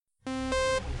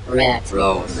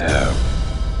Retro Zap.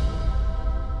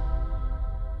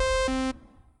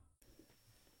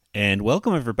 And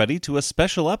welcome everybody to a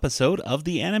special episode of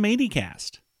the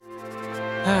Animaniacs.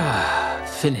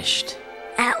 Finished.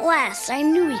 At last, I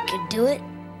knew we could do it.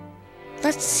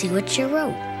 Let's see what you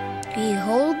wrote.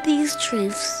 Behold these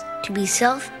truths to be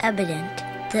self-evident,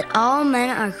 that all men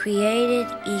are created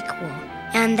equal,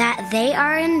 and that they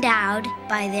are endowed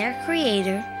by their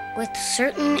Creator with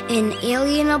certain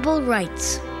inalienable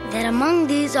rights, that among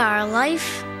these are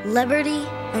life, liberty,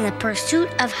 and the pursuit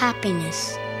of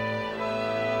happiness.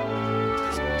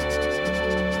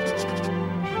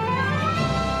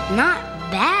 Not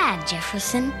bad,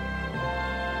 Jefferson.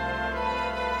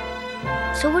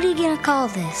 So what are you going to call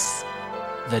this?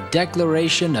 The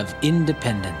Declaration of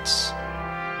Independence.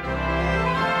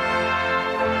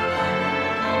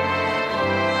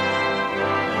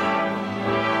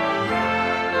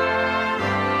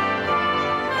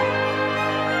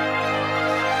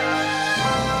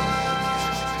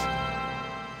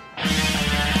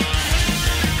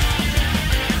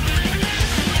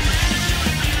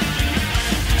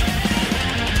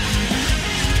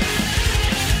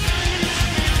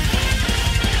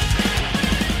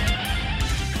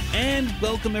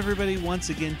 Welcome everybody once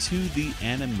again to the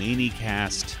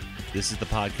Animaniacs. This is the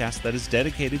podcast that is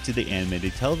dedicated to the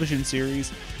animated television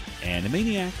series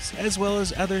Animaniacs, as well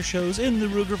as other shows in the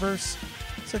Rueggerverse,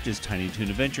 such as Tiny Toon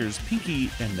Adventures, Pinky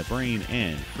and the Brain,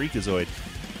 and Freakazoid.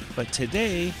 But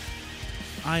today,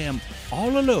 I am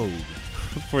all alone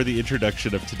for the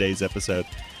introduction of today's episode.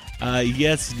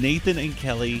 Yes, Nathan and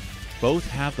Kelly both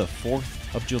have the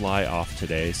 4th of July off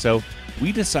today, so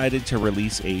we decided to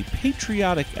release a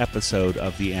patriotic episode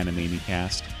of the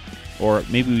Animaniacs, or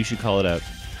maybe we should call it a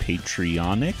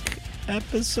Patreonic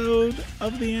episode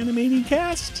of the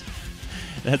Animaniacs.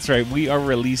 That's right, we are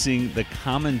releasing the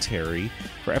commentary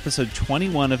for episode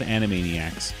 21 of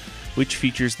Animaniacs, which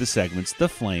features the segments The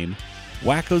Flame,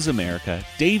 Wacko's America,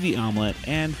 Davy Omelette,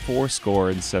 and 7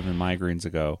 Migraines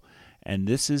Ago. And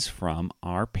this is from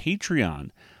our Patreon.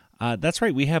 That's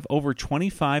right, we have over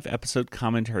 25 episode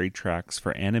commentary tracks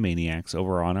for Animaniacs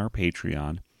over on our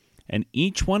Patreon, and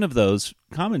each one of those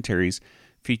commentaries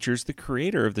features the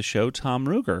creator of the show, Tom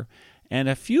Ruegger, and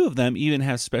a few of them even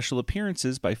have special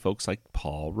appearances by folks like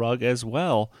Paul Rugg as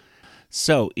well.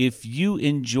 So if you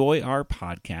enjoy our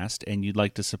podcast and you'd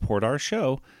like to support our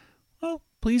show, well,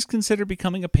 please consider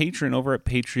becoming a patron over at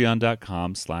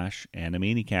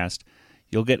patreon.com/Animaniacs.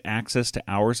 You'll get access to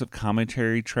hours of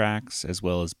commentary tracks, as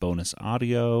well as bonus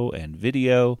audio and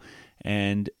video,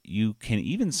 and you can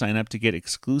even sign up to get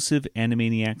exclusive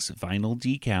Animaniacs vinyl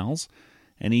decals,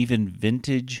 and even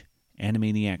vintage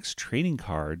Animaniacs trading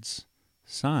cards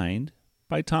signed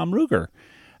by Tom Ruegger.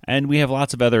 And we have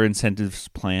lots of other incentives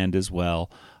planned as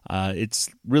well. It's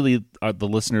really the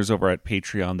listeners over at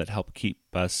Patreon that help keep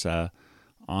us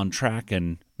on track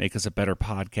and make us a better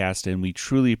podcast, and we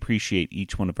truly appreciate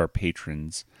each one of our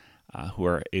patrons who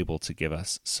are able to give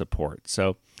us support.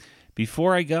 So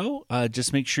before I go,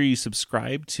 just make sure you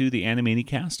subscribe to the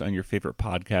Animaniacs on your favorite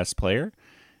podcast player.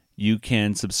 You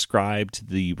can subscribe to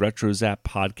the Retro Zap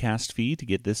podcast feed to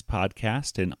get this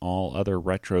podcast and all other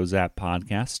Retro Zap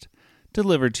podcasts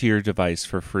delivered to your device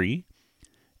for free.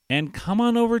 And come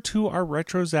on over to our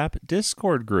Retro Zap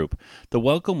Discord group. The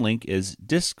welcome link is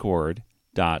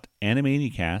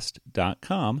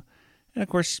discord.animaniacast.com. And of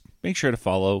course, make sure to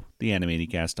follow the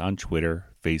Animaniacs on Twitter,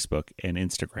 Facebook, and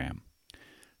Instagram.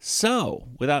 So,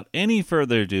 without any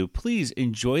further ado, please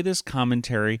enjoy this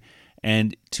commentary,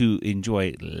 and to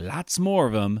enjoy lots more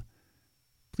of them,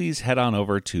 please head on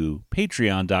over to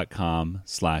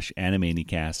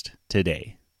patreon.com/Animaniacs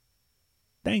today.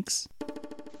 Thanks.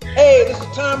 Hey, this is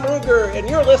Tom Ruegger, and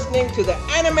you're listening to the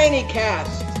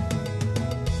Animaniacs.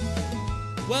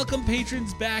 Welcome,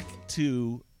 patrons, back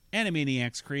to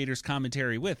Animaniacs Creators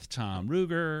Commentary with Tom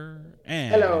Ruegger.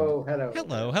 And Hello.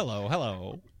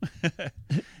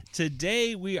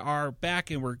 Today we are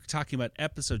back, and we're talking about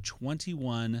episode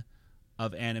 21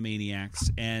 of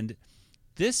Animaniacs, and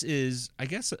this is, I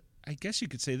guess you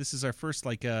could say, this is our first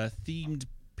themed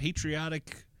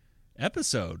patriotic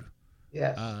episode.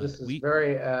 Yes, this is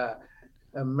very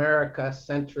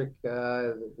America-centric. We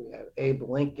have Abe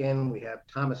Lincoln, we have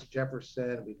Thomas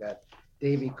Jefferson, we got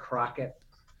Davy Crockett.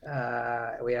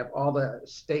 We have all the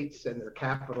states and their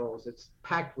capitals. It's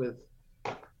packed with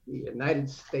the United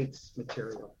States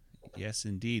material. Yes,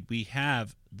 indeed. We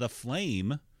have The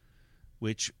Flame,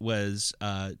 which was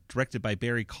directed by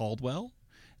Barry Caldwell.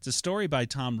 It's a story by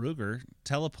Tom Ruegger.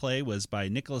 Teleplay was by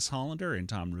Nicholas Hollander and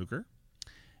Tom Ruegger.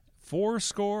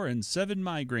 7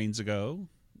 Migraines Ago,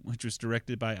 which was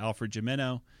directed by Alfred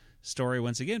Gimeno. Story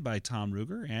once again by Tom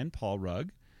Ruegger and Paul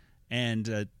Rugg.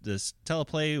 And this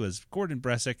teleplay was Gordon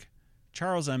Bressick,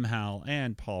 Charles M. Howell,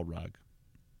 and Paul Rugg.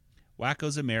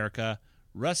 Wacko's America,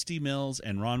 Rusty Mills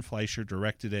and Ron Fleischer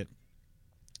directed it.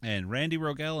 And Randy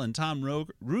Rogel and Tom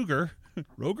Ruegger.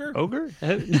 Roger? Ogre?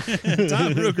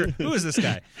 Tom Ruegger. Who is this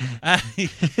guy?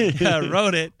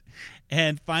 Wrote it.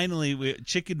 And finally,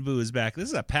 Chicken Boo is back. This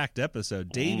is a packed episode.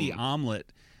 Davey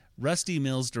Omelette. Rusty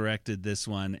Mills directed this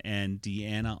one, and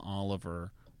Deanna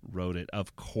Oliver wrote it,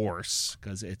 of course,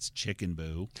 because it's Chicken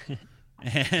Boo.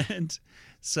 And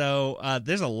so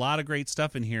there's a lot of great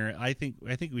stuff in here. I think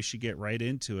we should get right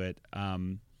into it.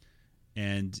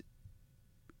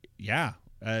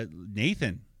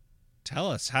 Nathan,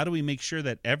 tell us, how do we make sure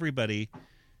that everybody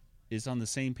is on the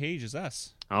same page as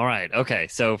us? All right. Okay.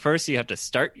 So first you have to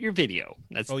start your video.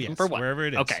 That's number one. Wherever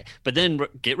it is. Okay. But then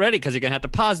get ready, because you're going to have to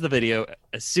pause the video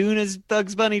as soon as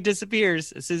Bugs Bunny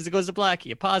disappears. As soon as it goes to black,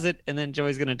 you pause it, and then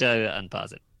Joey's going to tell you to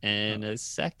unpause it. In a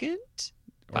second?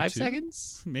 5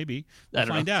 seconds? Maybe. We'll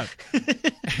find out.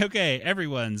 Okay.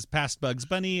 Everyone's past Bugs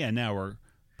Bunny, and now we're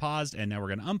paused, and now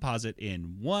we're going to unpause it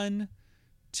in 1,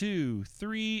 2,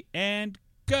 3, and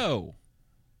go.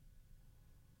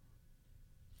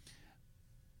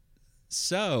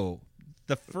 So,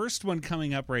 the first one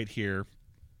coming up right here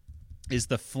is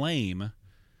The Flame,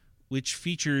 which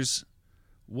features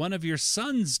one of your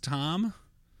sons, Tom.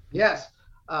 Yes,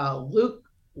 Luke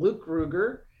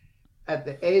Ruegger, at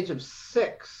the age of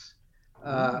 6.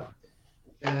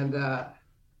 And I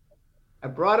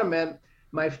brought him in.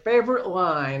 My favorite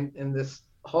line in this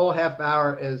whole half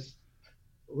hour is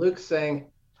Luke saying,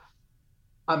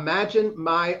 "Imagine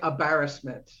my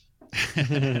embarrassment."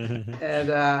 And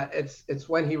it's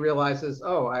when he realizes,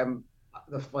 I'm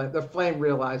the flame. The flame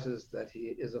realizes that he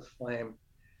is a flame.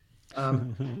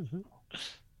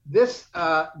 This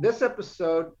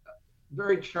episode,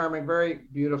 very charming, very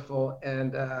beautiful,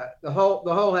 and the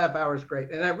whole half hour is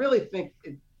great. And I really think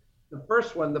the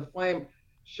first one, The Flame,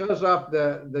 shows off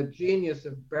the genius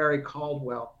of Barry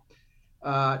Caldwell.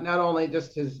 Not only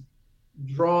just his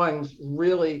drawings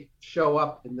really show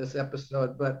up in this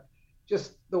episode, but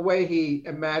just the way he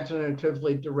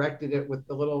imaginatively directed it with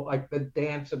the little, like, the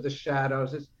dance of the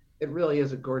shadows. It really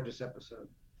is a gorgeous episode.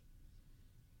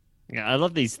 Yeah, I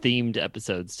love these themed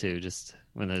episodes too. Just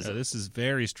when there's this is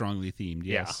very strongly themed.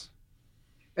 Yes.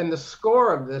 Yeah. And the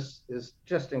score of this is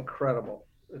just incredible.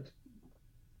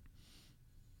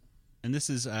 And this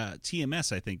is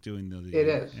TMS, I think, doing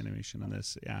the animation on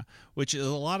this. Yeah, which is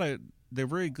they're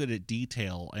very good at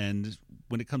detail, and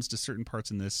when it comes to certain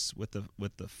parts in this with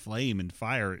the flame and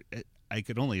fire, I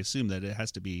could only assume that it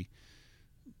has to be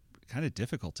kind of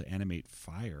difficult to animate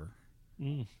fire.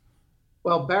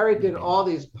 Well, Barry did all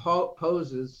these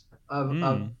poses in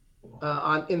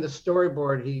the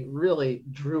storyboard. He really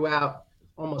drew out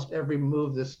almost every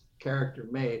move this character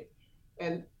made,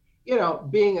 and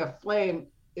being a flame,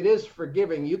 it is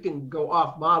forgiving. You can go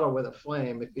off model with a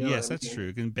flame. If you know yes, what I that's mean. true.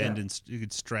 You can bend and you can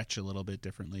stretch a little bit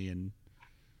differently and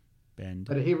bend.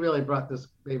 But he really brought this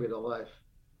baby to life,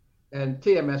 and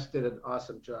TMS did an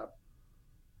awesome job.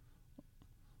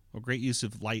 Well, great use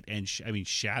of light and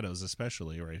shadows,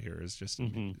 especially right here, is just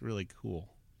really cool.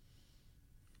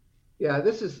 Yeah,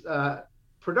 this is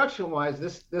production-wise.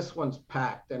 This one's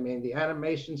packed. I mean, the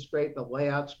animation's great, the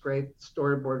layout's great, the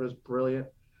storyboard was brilliant.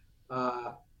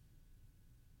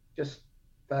 Just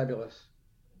fabulous.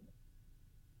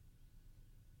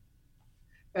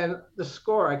 And the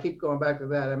score, I keep going back to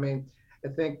that. I mean, I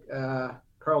think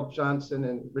Carl Johnson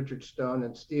and Richard Stone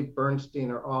and Steve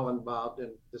Bernstein are all involved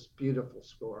in this beautiful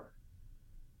score.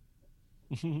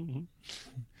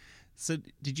 So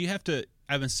did you have to,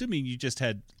 I'm assuming you just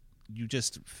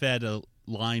fed a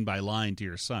line by line to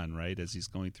your son, right, as he's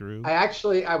going through? I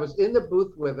was in the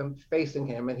booth with him, facing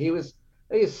him, and he's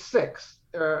 6.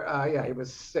 He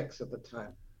was 6 at the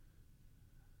time.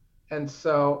 And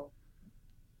so,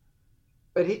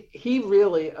 but he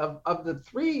really, of the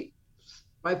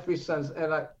my 3 sons,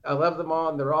 and I love them all,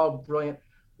 and they're all brilliant.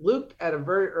 Luke, at a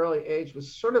very early age,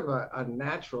 was sort of a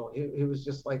natural. He was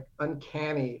just like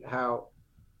uncanny how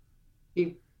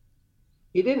he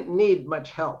didn't need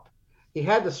much help. He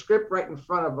had the script right in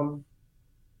front of him,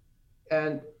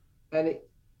 and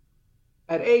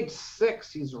at age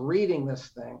 6, he's reading this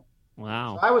thing.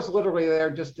 Wow. So I was literally there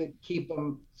just to keep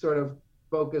him sort of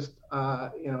focused,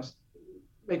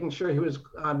 making sure he was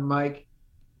on mic.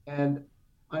 And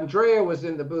Andrea was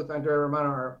in the booth, Andrea Romano,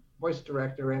 our voice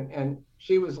director, and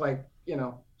she was like,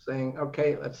 saying,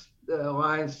 okay, let's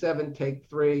line 7, take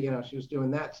 3. She was doing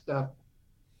that stuff.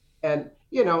 And,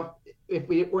 if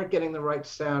we weren't getting the right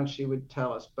sound, she would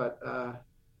tell us. But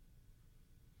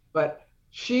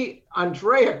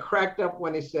Andrea cracked up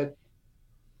when he said,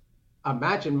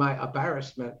 "Imagine my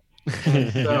embarrassment."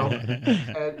 And so,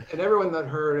 and everyone that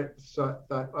heard it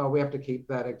thought, "Oh, we have to keep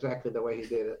that exactly the way he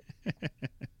did it."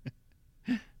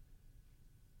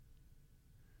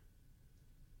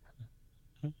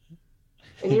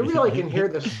 And you really can hear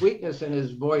the sweetness in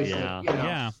his voice. Yeah. And, you know,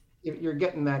 Yeah. you're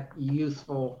getting that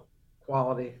youthful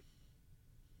quality.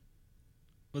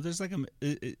 Well, there's like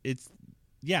it's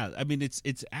yeah. I mean, it's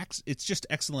just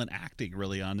excellent acting,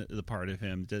 really, on the part of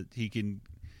him, that he can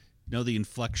know the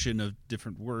inflection of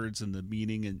different words and the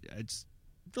meaning, and it's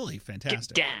really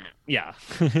fantastic. Get down. Yeah.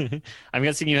 I'm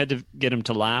guessing you had to get him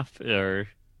to laugh, or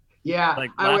Yeah,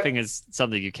 like laughing is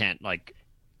something you can't like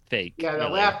fake. Yeah, the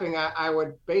really. laughing, I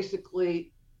would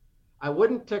basically, I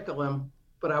wouldn't tickle him,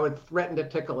 but I would threaten to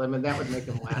tickle him, and that would make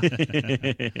him laugh.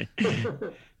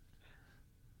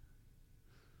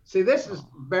 See, this is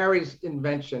Barry's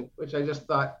invention, which I just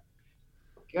thought,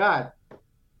 God,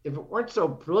 if it weren't so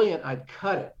brilliant, I'd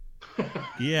cut it.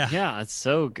 Yeah. Yeah, it's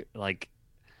so good. Like,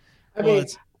 I Well, mean,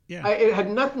 it's yeah. it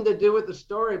had nothing to do with the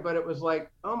story, but it was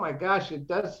like, oh my gosh, it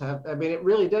does have. I mean, it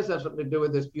really does have something to do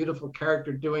with this beautiful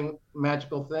character doing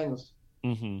magical things.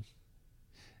 mm-hmm.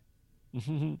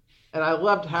 Mm-hmm. And I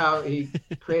loved how he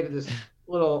created this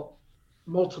little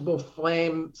multiple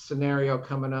flame scenario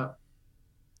coming up.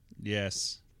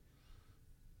 Yes.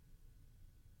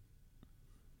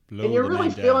 And you're really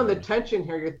feeling the tension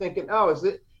here. You're thinking, oh, is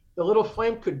it the little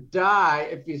flame could die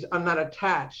if he's not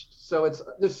attached? So it's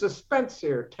the suspense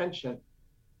here, tension.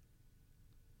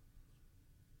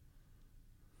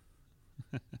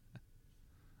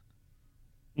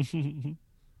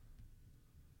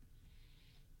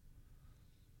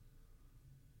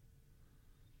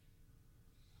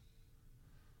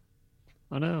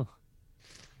 Oh no!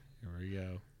 Here we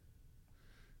go.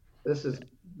 This is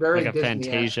very Like a Disney-esque.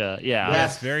 Fantasia, yeah.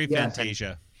 Yes, very yes.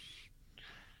 Fantasia.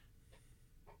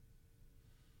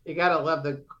 You gotta love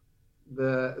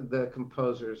the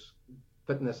composers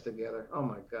putting this together. Oh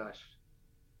my gosh.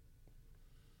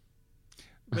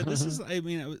 But this is, I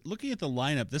mean, looking at the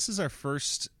lineup, this is our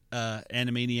first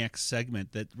Animaniacs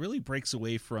segment that really breaks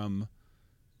away from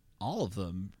all of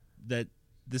them. That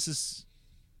this is,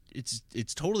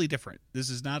 it's totally different. This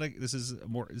is not this is a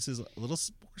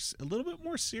little bit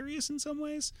more serious in some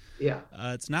ways. Yeah.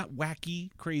 It's not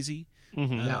wacky, crazy.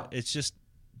 Mm-hmm. No. It's just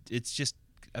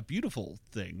a beautiful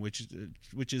thing, which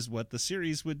is what the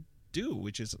series would do,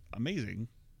 which is amazing.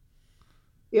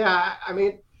 Yeah, I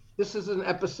mean, this is an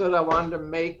episode I wanted to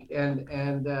make,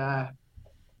 and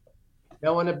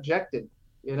no one objected.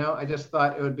 You know, I just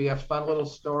thought it would be a fun little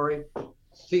story.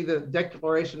 See the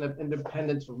Declaration of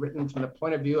Independence written from the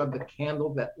point of view of the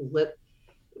candle that lit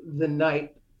the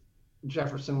night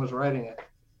Jefferson was writing it.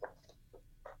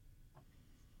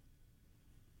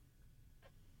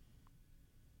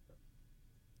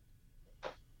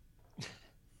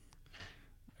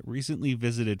 I recently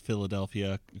visited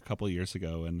Philadelphia a couple of years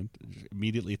ago and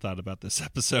immediately thought about this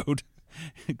episode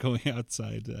going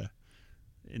outside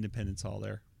Independence Hall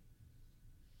there.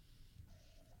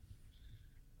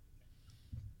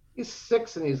 He's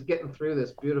 6 and he's getting through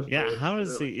this beautifully. Yeah, how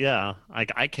does he? Yeah,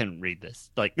 I can read this.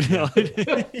 Like,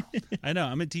 I know.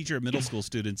 I'm a teacher of middle school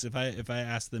students. If I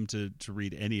asked them to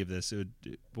read any of this, it would,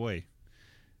 boy.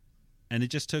 And it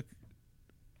just took.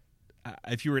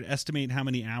 If you were to estimate how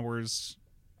many hours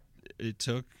it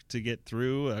took to get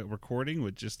through a recording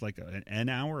with just like an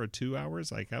hour or 2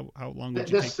 hours, like how long would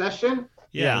you this take? session?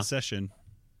 Yeah, the session.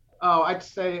 Oh, I'd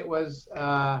say it was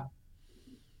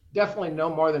definitely no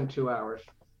more than 2 hours.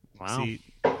 wow. See,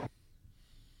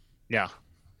 Yeah.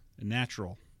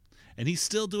 natural, and he's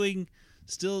still doing,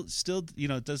 still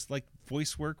does like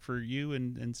voice work for you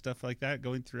and stuff like that,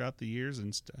 going throughout the years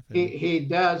and stuff. And He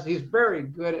does. He's very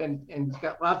good, and he's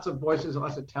got lots of voices,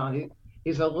 lots of talent.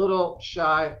 He's a little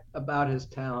shy about his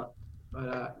talent,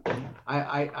 but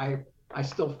I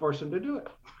still force him to do it.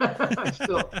 I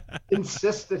still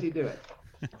insist that he do it.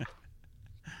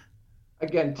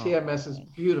 Again, TMS is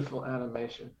beautiful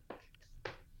animation.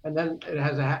 And then it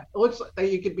has it looks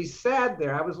like you could be sad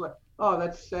there. I was like, oh,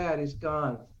 that's sad. He's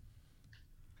gone.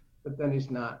 But then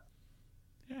he's not.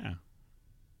 yeah.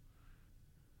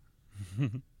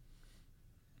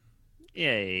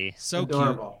 Yay. So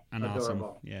Adorable. cute and Adorable.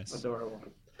 awesome. Yes. Adorable.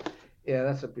 Yeah,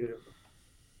 that's a beautiful.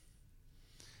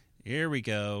 Here we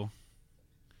go.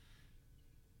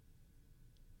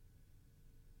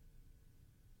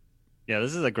 Yeah,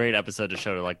 this is a great episode to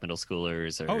show to like middle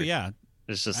schoolers. Or, Oh yeah.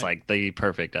 It's just like the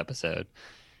perfect episode.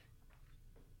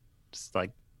 Just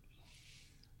like,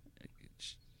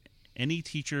 Any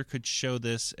teacher could show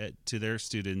this to their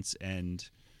students and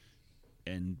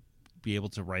be able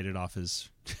to write it off as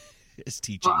as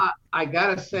teaching. Well, I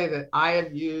gotta say that I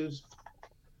have used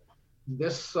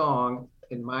this song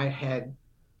in my head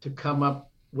to come up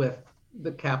with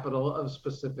the capital of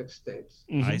specific states.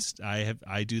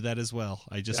 I do that as well.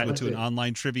 I just went to an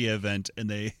online trivia event, and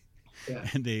they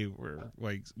were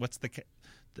like, "What's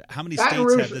how many Baton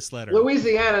states Rouge, have this letter?"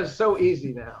 Louisiana is so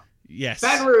easy now. Yes,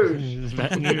 Baton Rouge.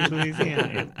 Baton Rouge,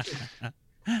 Louisiana.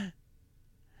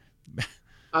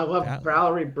 I love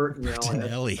Valerie Bertinelli.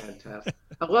 Bertinelli. That's fantastic.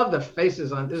 I love the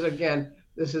faces on this. Again,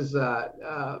 this is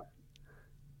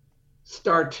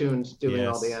Star Tunes doing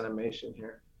all the animation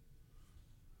here.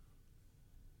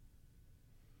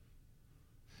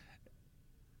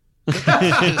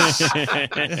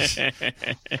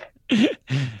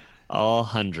 All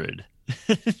 100.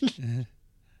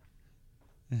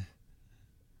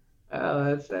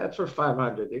 That's for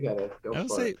 500. You gotta go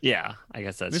for it. Yeah, I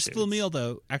guess that's Miss true. Flamille,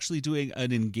 though, actually doing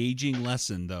an engaging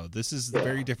lesson, though. This is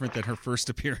very different than her first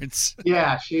appearance.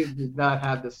 Yeah, she did not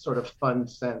have this sort of fun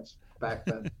sense back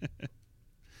then.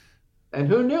 And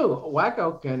who knew?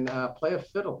 Wacko can play a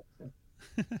fiddle.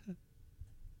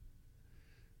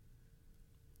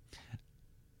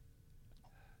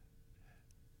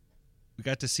 We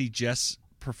got to see Jess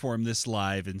perform this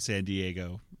live in San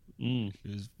Diego. It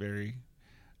was very...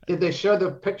 Did they show the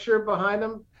picture behind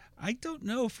him? I don't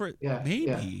know. Maybe.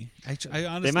 Yeah. I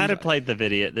honestly, they might have played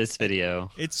this video.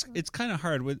 It's kind of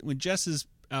hard when Jess is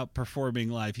out performing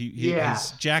live.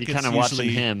 His jacket's you kind of usually watching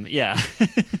him. Yeah,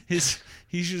 he's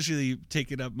usually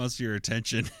taking up most of your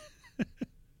attention.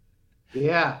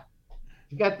 Yeah,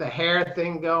 you got the hair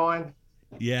thing going.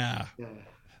 Yeah.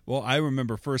 Well, I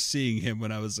remember first seeing him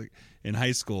when I was in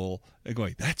high school and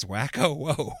going, "That's Wacko."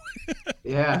 Whoa.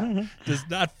 Yeah. Does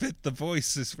not fit the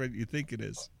voice as what you think it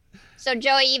is. So,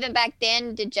 Joey, even back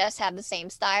then, did Jess have the same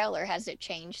style, or has it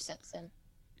changed since then?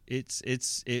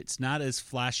 It's not as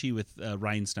flashy with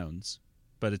rhinestones,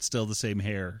 but it's still the same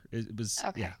hair. It was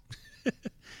yeah.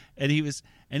 and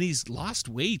he's lost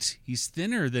weight. He's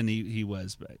thinner than he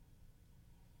was, but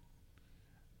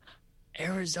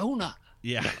Arizona.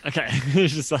 Yeah. Okay.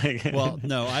 It's just like well,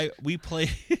 no, we play.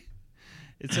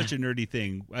 It's such a nerdy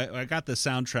thing. I got the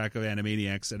soundtrack of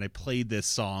Animaniacs, and I played this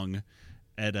song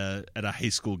at a high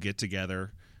school get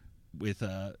together with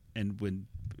and when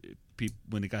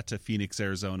it got to Phoenix,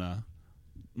 Arizona,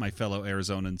 my fellow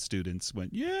Arizonan students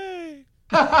went, "Yay!"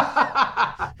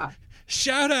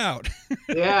 Shout out!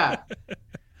 Yeah.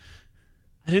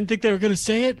 I didn't think they were going to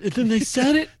say it, and then they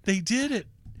said it. They did it.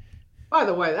 By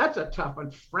the way, that's a tough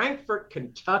one. Frankfort,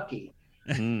 Kentucky.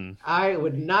 I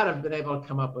would not have been able to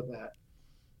come up with that.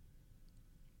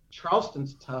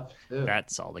 Charleston's tough too.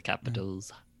 That's all the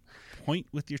capitals. Point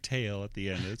with your tail at the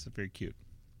end. It's very cute.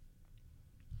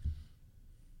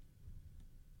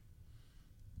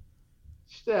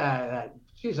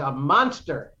 She's a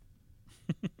monster.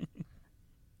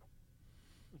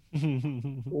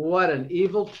 What an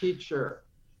evil teacher.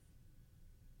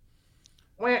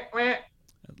 Wah, wah.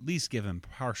 At least give him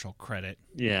partial credit.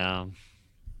 Yeah.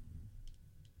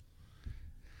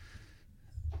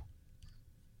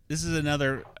 This is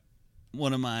another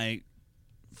one of my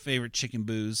favorite chicken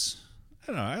boos. I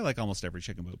don't know. I like almost every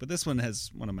chicken boo, but this one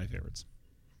has one of my favorites.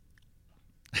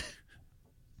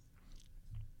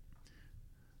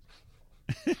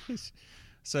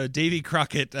 So Davy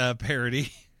Crockett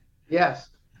parody. Yes.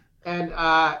 And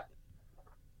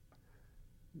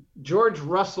George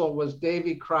Russell was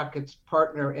Davy Crockett's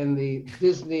partner in the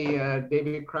Disney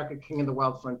Davy Crockett King of the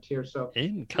Wild Frontier. So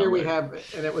here we have,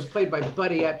 and it was played by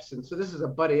Buddy Epson. So this is a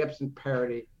Buddy Epson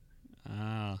parody.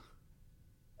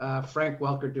 Frank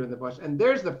Welker doing the voice. And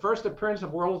there's the first appearance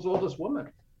of World's Oldest Woman.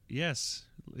 Yes.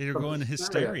 Later going to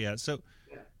Hysteria. So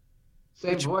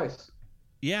Same voice.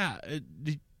 Yeah.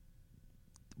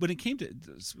 When it came to,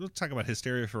 we'll talk about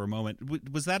Hysteria for a moment.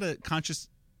 Was that a conscious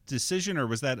decision, or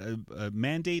was that a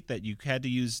mandate that you had to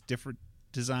use different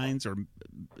designs or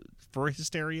for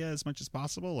Hysteria as much as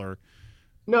possible? Or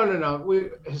no.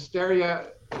 Hysteria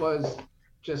was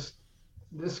just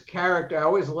this character. I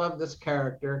always loved this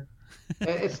character.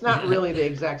 It's not really the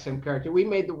exact same character. We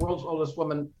made the World's Oldest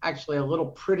Woman actually a little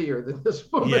prettier than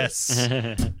this woman. Yes.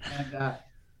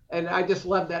 And I just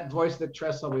love that voice that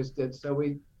Tress always did. So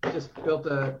we just built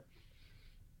a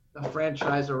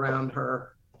franchise around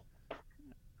her.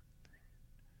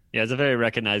 Yeah, it's a very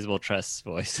recognizable Tress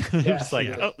voice. Yeah, just like,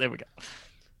 oh, there we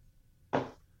go.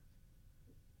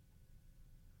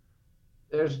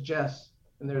 There's Jess,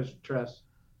 and there's Tress,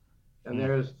 and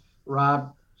there's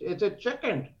Rob. It's a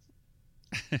chicken.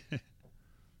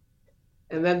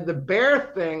 And then the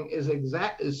bear thing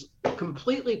is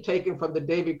completely taken from the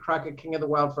Davy Crockett King of the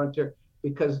Wild Frontier,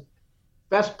 because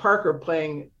Bess Parker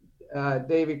playing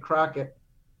Davy Crockett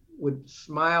would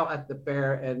smile at the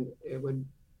bear, and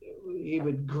he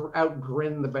would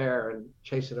out-grin the bear and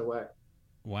chase it away.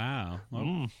 Wow.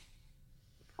 Well,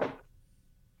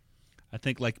 I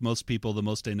think, like most people, the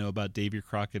most I know about Davy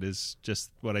Crockett is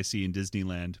just what I see in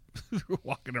Disneyland,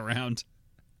 walking around.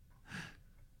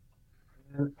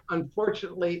 And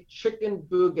unfortunately, Chicken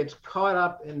Boo gets caught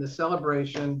up in the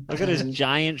celebration. Look at his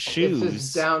giant shoes. It's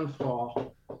his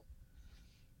downfall.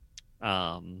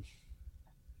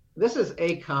 This is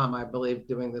ACOM, I believe,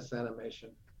 doing this animation.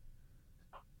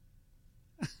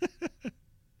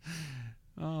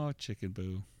 Oh, Chicken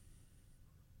Boo.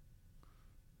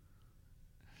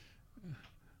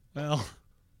 Well.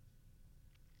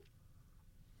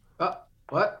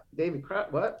 What? Davy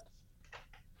Crockett? What?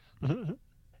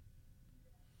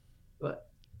 What?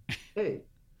 Hey.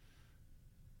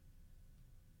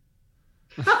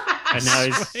 And now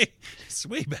he's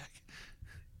Sway back.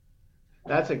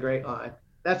 That's a great line.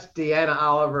 That's Deanna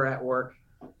Oliver at work.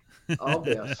 I'll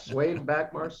be a swayed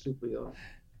back marsupial.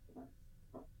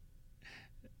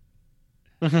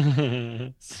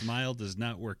 Smile does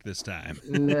not work this time.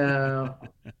 No.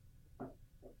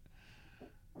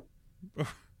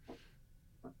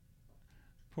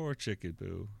 Poor Chicken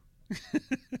Boo.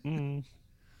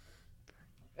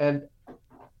 And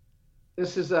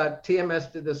this is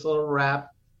TMS did this little rap.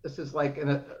 This is like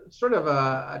a sort of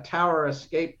a tower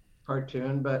escape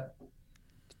cartoon, but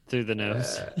through the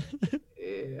nose.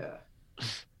 Yeah.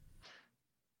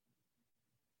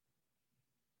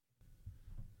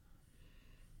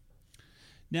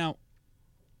 Now,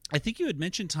 I think you had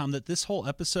mentioned, Tom, that this whole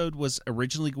episode was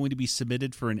originally going to be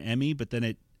submitted for an Emmy, but then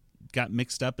it got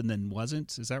mixed up and then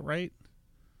wasn't. Is that right?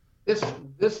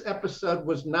 This episode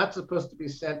was not supposed to be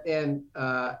sent in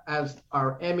as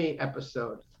our Emmy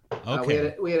episode.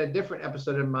 Okay. We had a different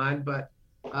episode in mind, but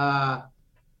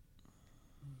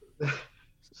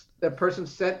the person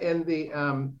sent in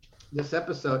the this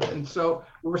episode, and so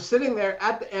we were sitting there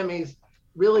at the Emmys,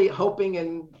 really hoping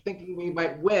and thinking we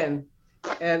might win,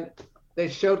 and they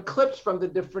showed clips from the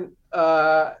different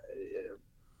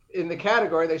in the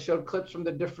category. They showed clips from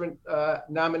the different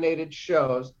nominated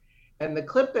shows, and the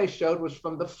clip they showed was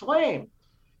from The Flame,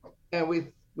 and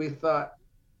we thought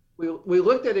we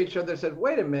looked at each other and said,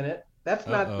 "Wait a minute, that's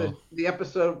not the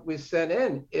episode we sent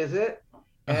in, is it?"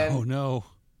 And oh no!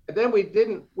 And then we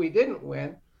didn't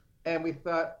win, and we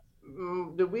thought,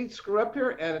 did we screw up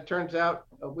here? And it turns out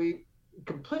we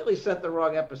completely sent the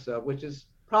wrong episode, which is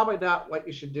probably not what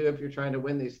you should do if you're trying to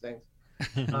win these things.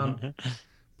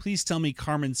 Please tell me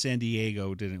Carmen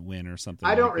Sandiego didn't win or something.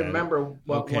 I don't like remember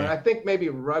what Okay. one. I think maybe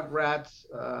Rugrats,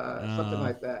 something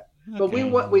like that. But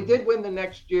okay. we did win the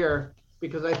next year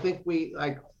because I think we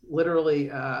literally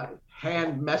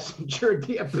hand messengered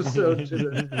the episode to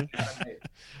the.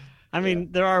 I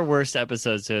mean, there are worse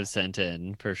episodes to have sent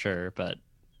in for sure, but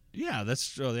Yeah, that's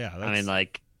true. Yeah, I mean,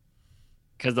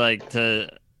 because I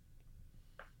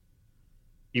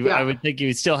would think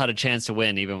you still had a chance to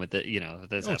win even with this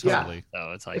episode. totally.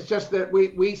 So it's like It's just that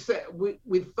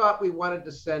we thought we wanted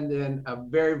to send in a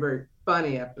very, very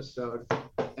funny episode,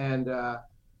 and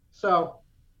so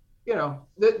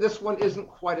this one isn't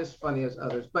quite as funny as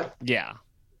others, but yeah.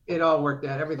 it all worked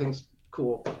out. Everything's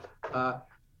cool.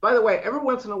 By the way, every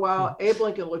once in a while, Abe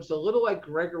Lincoln looks a little like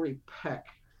Gregory Peck,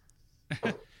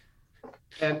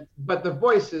 but the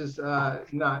voice is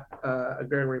not a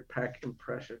Gregory Peck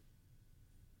impression.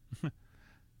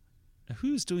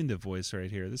 Who's doing the voice right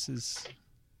here? This is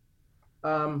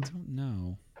I don't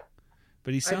know,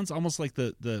 but he sounds almost like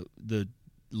the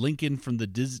Lincoln from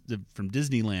from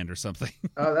Disneyland or something.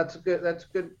 Oh, that's good. That's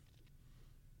good.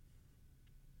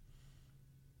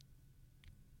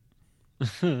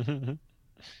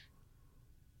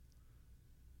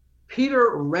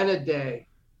 Peter Renaday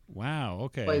Wow.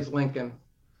 Okay. plays Lincoln.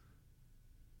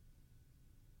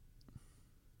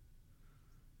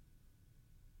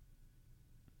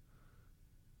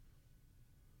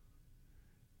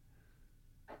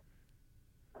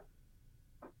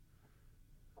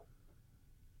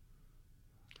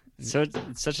 So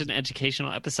it's such an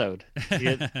educational episode.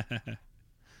 I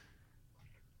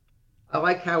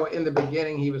like how in the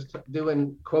beginning he was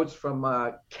doing quotes from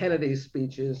Kennedy's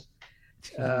speeches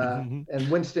and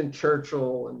Winston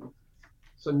Churchill, and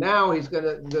so now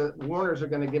the Warners are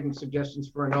gonna give him suggestions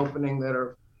for an opening that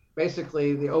are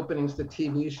basically the openings to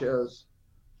TV shows.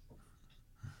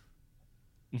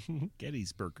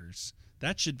 Gettysburgers.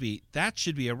 That should be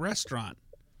a restaurant.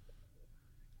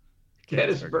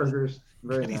 Gettysburgers.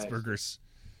 Very nice. Gettysburgers.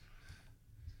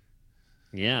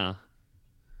 Yeah.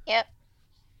 Yep.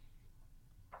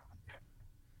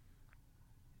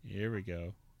 Here we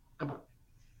go.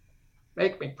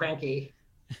 Make me cranky.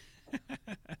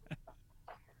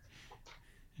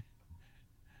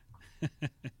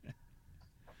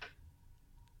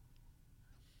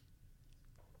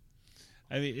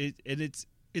 I mean,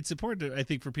 it's important, I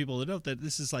think, for people to note that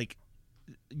this is like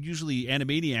usually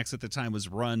Animaniacs at the time was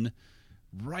run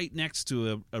right next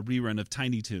to a rerun of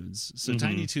Tiny Toons. So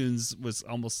Tiny Toons was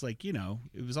almost like, it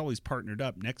was always partnered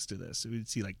up next to this. So we'd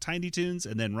see like Tiny Toons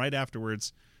and then right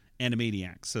afterwards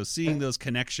Animaniacs. So seeing those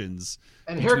connections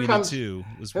between the two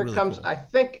was really cool. I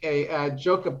think, a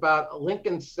joke about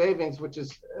Lincoln Savings, which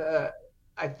is,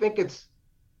 I think it's,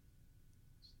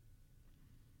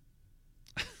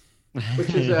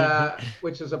 which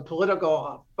is a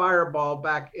political fireball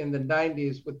back in the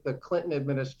 90s with the Clinton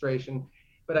administration.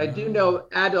 But I do know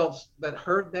adults that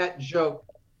heard that joke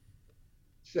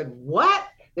said, "What?"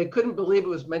 They couldn't believe it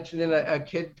was mentioned in a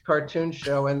kid cartoon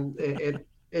show, and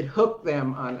it hooked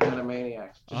them on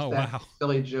Animaniacs. Just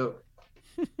silly joke.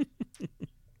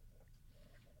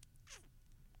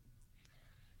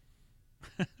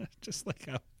 Just like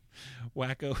how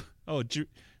wacko. Oh,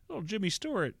 Jimmy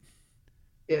Stewart.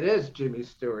 It is Jimmy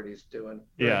Stewart he's doing.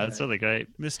 Yeah, that's really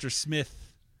great. Mr.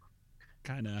 Smith,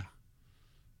 kind of.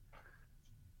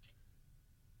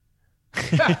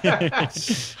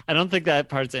 I don't think that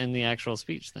part's in the actual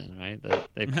speech then, right? That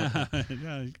they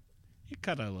no, you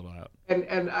cut a little out.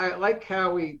 And I like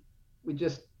how we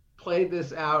just played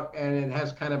this out, and it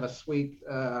has kind of a sweet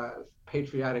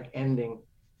patriotic ending.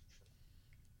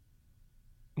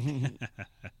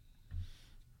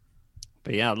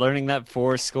 But yeah, learning that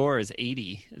 4 score is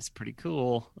 80 is pretty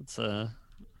cool. It's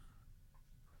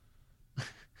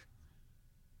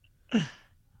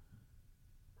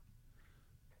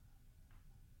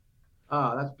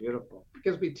Oh, that's beautiful. It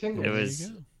gives me tingles.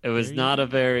 It was not a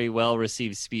very well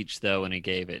received speech though when he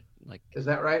gave it. Like, is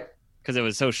that right? Because it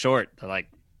was so short. They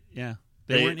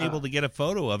weren't able to get a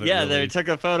photo of it. Yeah, really. They took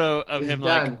a photo of him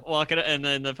like walking, and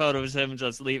then the photo was him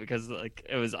just leave because like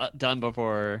it was done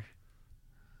before.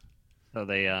 So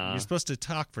they you're supposed to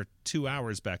talk for 2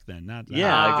 hours back then, not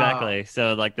exactly.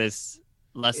 So like this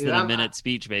less than a minute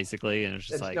speech basically, and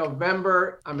it's like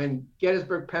November. I'm in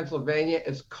Gettysburg, Pennsylvania.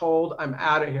 It's cold. I'm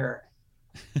out of here.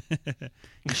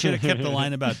 You should have kept the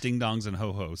line about ding dongs and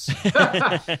ho hos.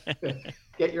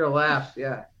 Get your laughs,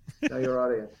 yeah. Tell your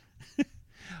audience.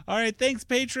 All right, thanks,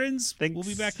 patrons. Thanks. We'll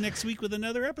be back next week with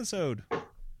another episode.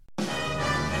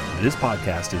 This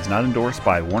podcast is not endorsed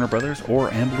by Warner Brothers or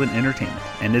Amblin Entertainment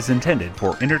and is intended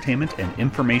for entertainment and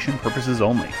information purposes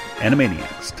only.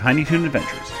 Animaniacs, Tiny Toon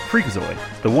Adventures, Freakazoid,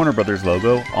 the Warner Brothers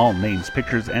logo, all names,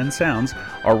 pictures, and sounds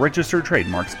are registered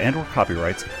trademarks and/or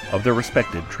copyrights of their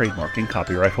respective trademark and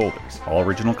copyright holders. All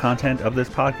original content of this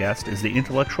podcast is the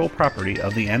intellectual property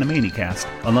of the Animaniacast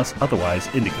unless otherwise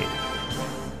indicated.